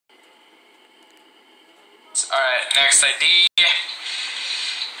Alright, next ID.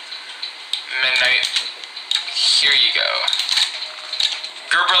 Midnight. Here you go.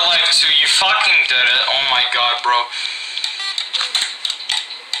 Gerber Life II, you fucking did it. Oh my god, bro.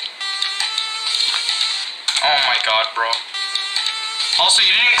 Oh my god, bro. Also,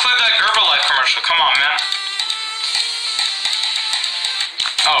 you didn't include that Gerber Life commercial. Come on, man.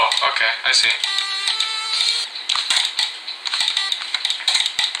 Oh, okay, I see.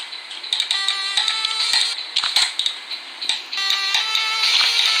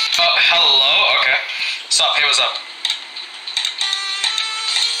 Hello? Okay. What's up? Hey, what's up?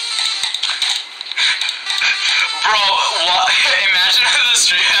 Bro, what? Imagine if the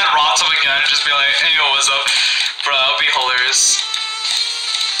street had Rotom again, just be like, hey, yo, what's up? Bro, that would be hilarious.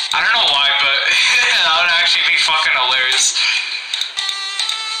 I don't know why, but that would actually be fucking hilarious.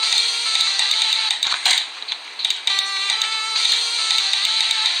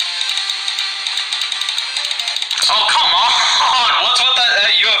 Oh, come on! What's with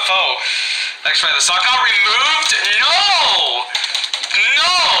that UFO? Actually, the sock got removed? No!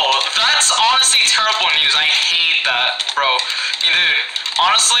 No! That's honestly terrible news. I hate that, bro. Dude,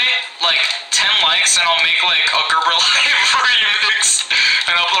 honestly, like, 10 likes and I'll make, like, a Gerber Life remix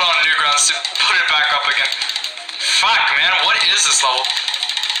and upload on Newgrounds to put it back up again. Fuck, man, what is this level?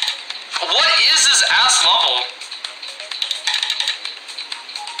 What is this ass level?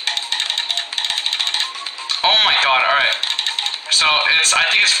 Oh my god, alright. So, I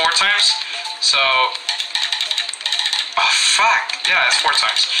think it's 4 times. So, oh fuck. Yeah, it's 4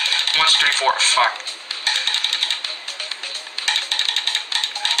 times. 1, 2, 3, 4, fuck.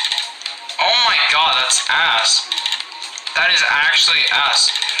 Oh my god, that's ass. That is actually ass.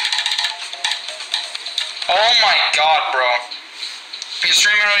 Oh my god, bro. Your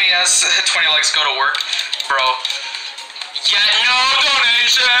streamer already has 20 likes, go to work. Bro. Get no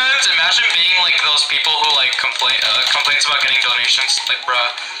donations! Imagine being like those people who like complains about getting donations. Like, bruh.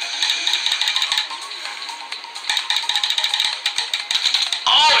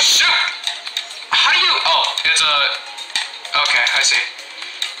 Oh shoot! How do you? Oh, it's a. Okay, I see.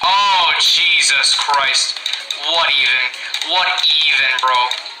 Oh Jesus Christ! What even? What even, bro?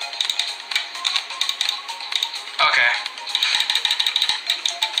 Okay.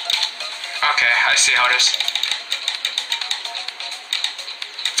 Okay, I see how it is.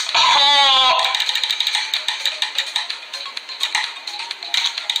 Oh!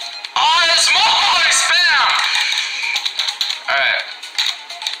 Oh, it's more spam! Alright.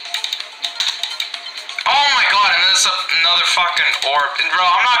 Oh my god, and there's another fucking orb. Bro,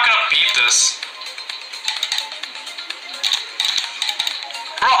 I'm not gonna beat this.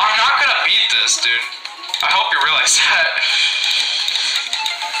 Bro, I'm not gonna beat this, dude. I hope you realize that.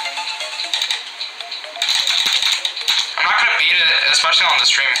 I'm not gonna beat it, especially on the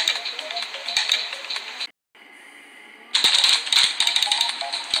stream.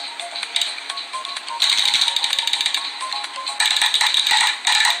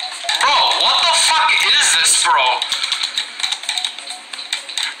 Bro, what the fuck is this, bro?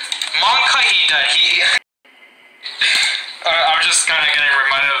 Monkai dead. I'm just kind of getting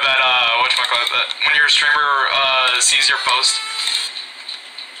reminded of that, whatchamacallit, that when your streamer sees your post,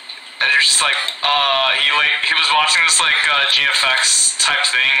 and you're just like, he was watching this like GFX type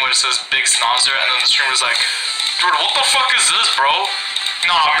thing where it says big snozzer, and then the streamer's like, dude, what the fuck is this, bro?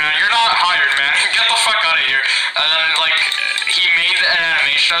 Nah, man, you're not hired, man. Get the fuck out of here. And then like he made an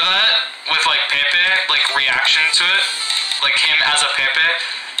animation of that with like Pepe, like reaction to it, like him as a Pepe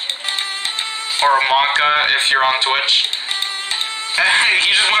or a Monka if you're on Twitch. And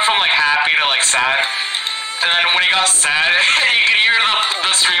he just went from like happy to like sad. And then when he got sad, you could hear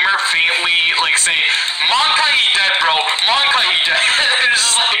the streamer faintly like say, Monka he dead, bro. Monka he dead. It's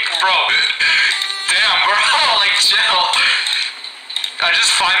just like, bro. Damn, bro. Like, chill. I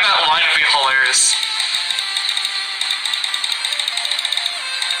just find that line to be hilarious.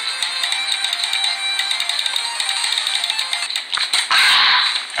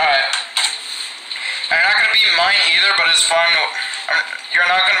 Alright. I'm not gonna be mine either, but it's fun. You're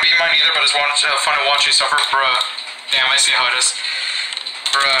not gonna be mine either, but it's fun to watch you suffer, bruh. Damn, I see how it is.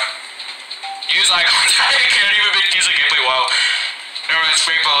 Bruh. Use icons. I can't even make use of gameplay. Wow. Never mind, it's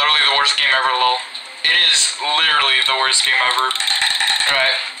literally the worst game ever, lol. It is literally the worst game ever.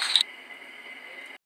 Alright.